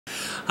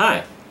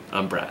Hi,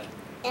 I'm Brad.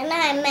 And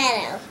I'm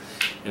Meadow.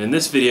 And in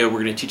this video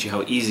we're going to teach you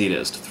how easy it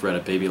is to thread a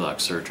Babylock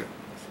Serger.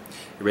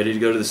 You ready to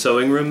go to the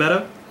sewing room,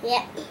 Meadow?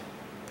 Yep.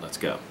 Let's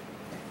go.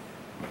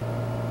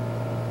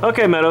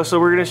 Okay, Meadow, so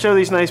we're going to show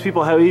these nice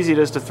people how easy it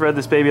is to thread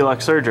this Babylock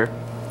Serger.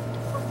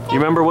 You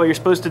remember what you're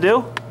supposed to do?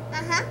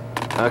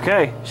 Uh-huh.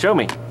 Okay, show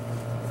me.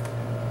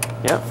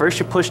 Yeah, first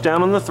you push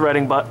down on the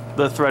threading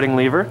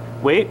lever.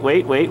 Wait.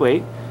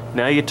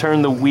 Now you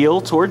turn the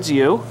wheel towards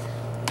you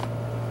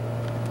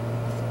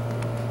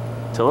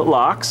till it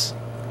locks.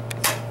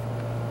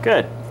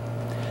 Good.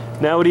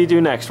 Now what do you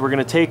do next? We're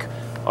going to take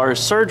our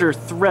serger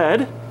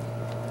thread.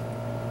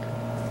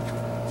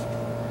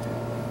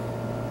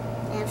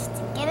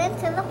 Get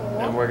into the hole.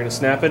 And we're going to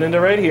snap it into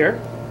right here.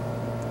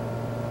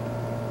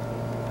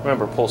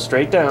 Remember, pull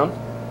straight down.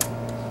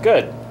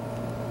 Good.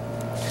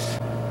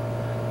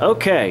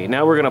 Okay,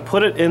 now we're going to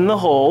put it in the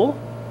hole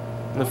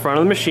in the front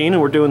of the machine,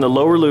 and we're doing the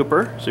lower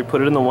looper. So you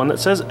put it in the one that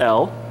says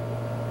L.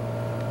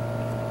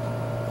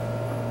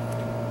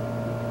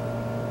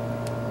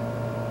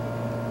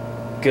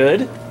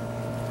 Good.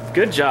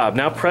 Good job.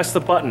 Now press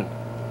the button.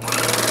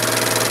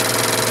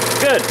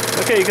 Good.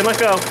 Okay, you can let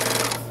go.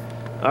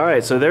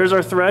 Alright, so there's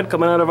our thread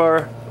coming out of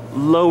our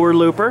lower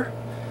looper.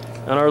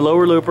 And our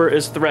lower looper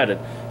is threaded.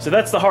 So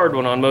that's the hard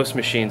one on most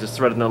machines, is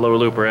threading the lower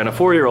looper. And a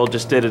 4-year-old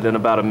just did it in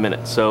about a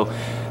minute. So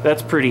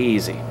that's pretty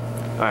easy.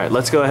 Alright,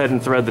 let's go ahead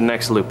and thread the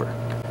next looper.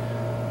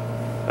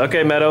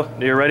 Okay, Meadow,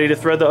 are you ready to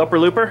thread the upper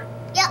looper?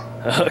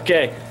 Yep.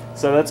 Okay,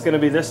 so that's going to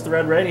be this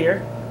thread right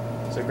here.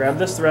 So grab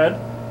this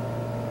thread.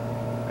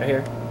 Right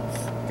here.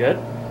 Good.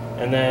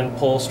 And then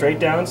pull straight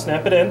down,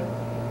 snap it in.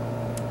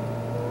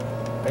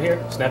 Right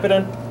here, snap it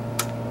in.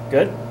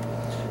 Good.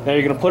 Now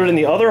you're going to put it in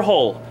the other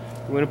hole.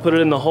 We're going to put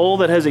it in the hole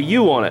that has a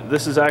U on it.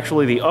 This is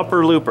actually the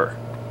upper looper.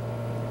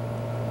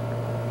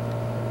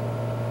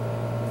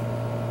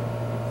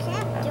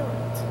 Can't do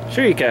it.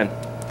 Sure you can.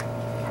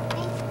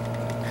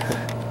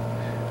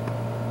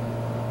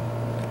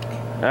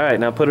 Alright,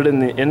 now put it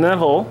in that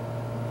hole.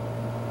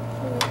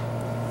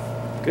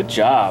 Good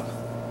job.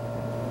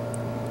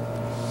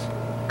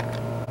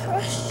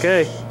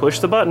 Okay, push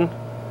the button.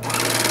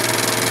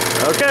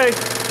 Okay,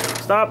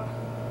 stop.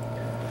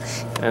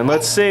 And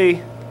let's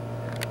see.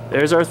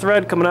 There's our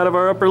thread coming out of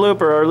our upper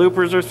looper. Our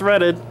loopers are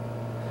threaded.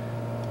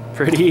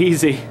 Pretty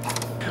easy.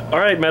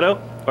 Alright,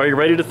 Meadow, are you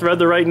ready to thread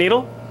the right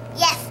needle?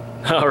 Yes.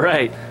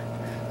 Alright.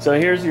 So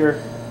here's your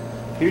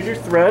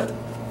thread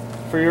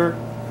for your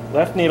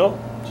left needle.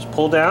 Just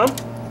pull down,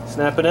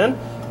 snap it in.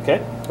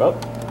 Okay, well,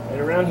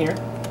 right around here.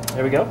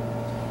 There we go.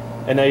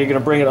 And now you're going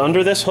to bring it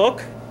under this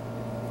hook.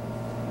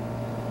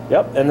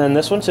 Yep, and then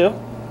this one too.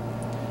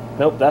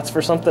 Nope, that's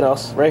for something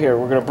else. Right here,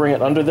 we're going to bring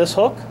it under this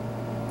hook.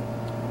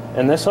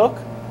 And this hook.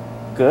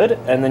 Good,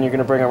 and then you're going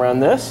to bring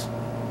around this.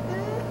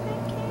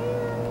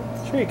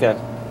 Sure you can.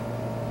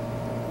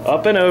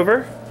 Up and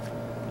over.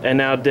 And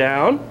now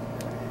down.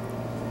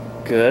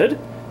 Good.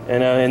 And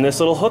now in this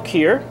little hook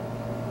here.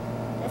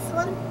 This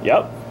one?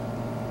 Yep.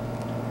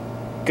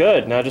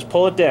 Good, now just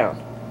pull it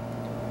down.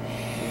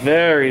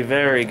 Very,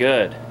 very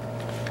good.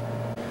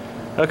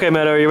 Okay,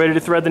 Meadow, are you ready to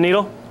thread the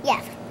needle?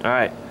 Yes.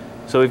 Alright,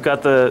 so we've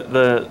got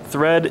the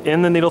thread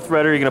in the needle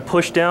threader. You're going to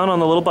push down on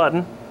the little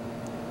button.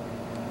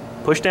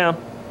 Push down.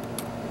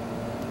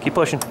 Keep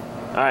pushing.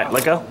 Alright,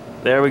 let go.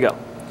 There we go.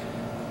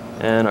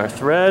 And our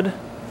thread,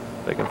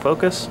 if I can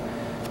focus,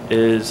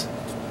 is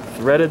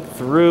threaded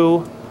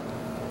through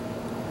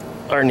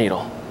our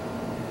needle.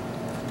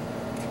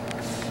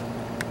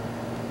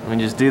 And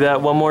just do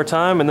that one more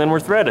time and then we're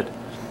threaded.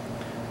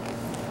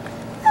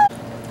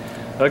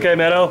 Okay,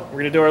 Meadow, we're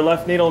going to do our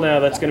left needle now.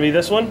 That's going to be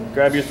this one.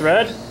 Grab your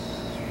thread.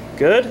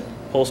 Good.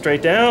 Pull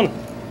straight down.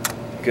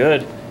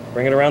 Good.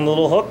 Bring it around the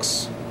little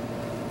hooks.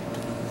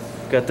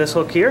 Got this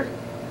hook here.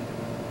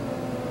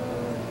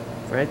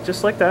 Right,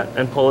 just like that.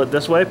 And pull it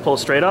this way. Pull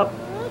straight up.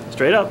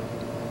 Straight up.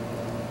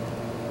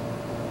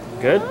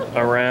 Good.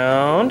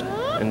 Around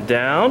and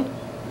down.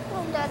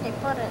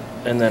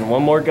 And then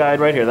one more guide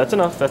right here. That's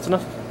enough. That's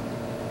enough.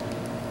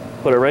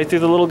 Put it right through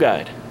the little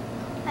guide.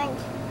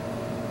 Thanks.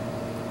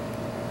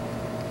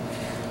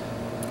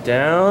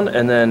 Down,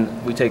 and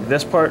then we take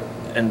this part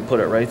and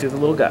put it right through the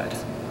little guide.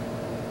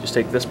 Just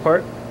take this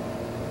part.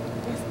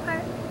 This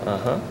part?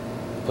 Uh-huh.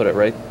 Put it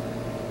right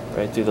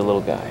through the little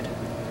guide.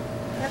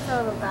 That's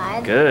a little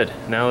guide. Good.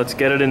 Now let's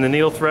get it in the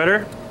needle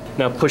threader.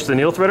 Now push the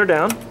needle threader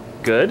down.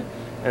 Good.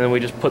 And then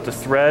we just put the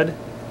thread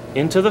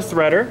into the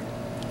threader.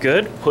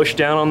 Good. Push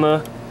down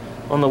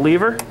on the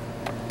lever.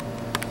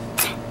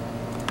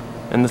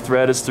 And the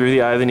thread is through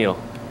the eye of the needle.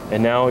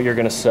 And now you're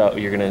gonna sew.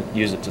 You're gonna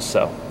use it to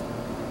sew.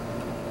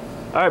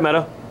 All right,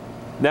 Meadow.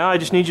 Now I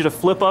just need you to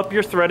flip up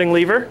your threading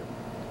lever.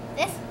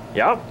 This?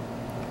 Yep.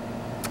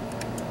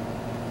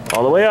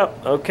 All the way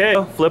up. Okay.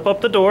 Flip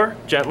up the door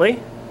gently.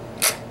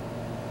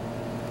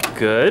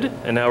 Good.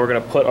 And now we're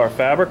gonna put our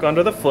fabric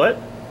under the foot.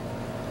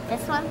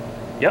 This one?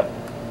 Yep.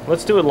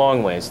 Let's do it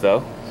long ways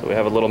though, so we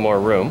have a little more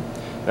room.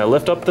 Now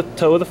lift up the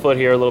toe of the foot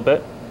here a little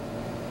bit.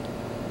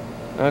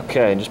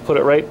 Okay, and just put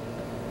it right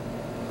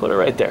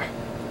there.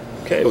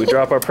 Okay, we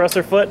drop our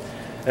presser foot,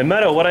 And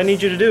Meadow, what I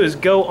need you to do is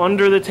go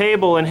under the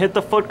table and hit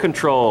the foot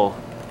control.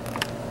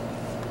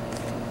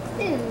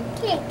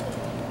 Okay.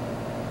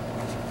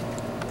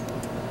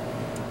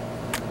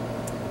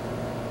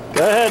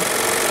 Go ahead.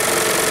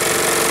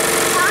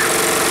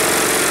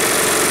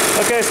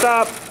 Okay,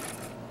 stop.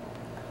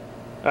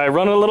 All right,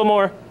 run it a little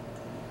more.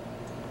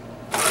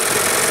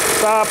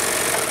 Stop.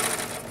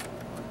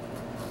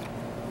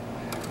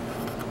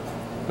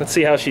 Let's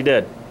see how she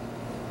did.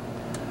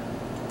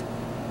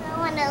 I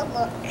want to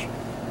look.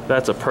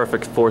 That's a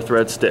perfect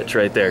 4-thread stitch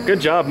right there. Good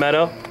job,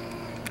 Meadow.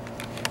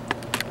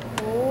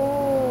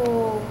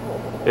 Ooh.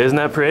 Isn't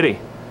that pretty?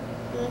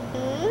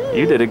 Mm-hmm.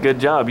 You did a good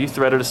job. You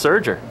threaded a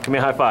serger. Give me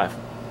a high five.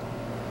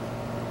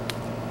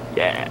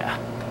 Yeah.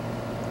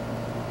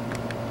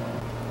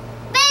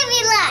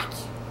 Babylock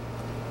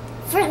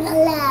for the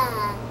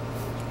love.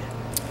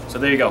 So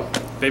there you go.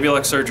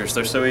 Babylock Sergers.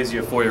 They're so easy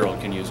a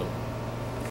 4-year-old can use them.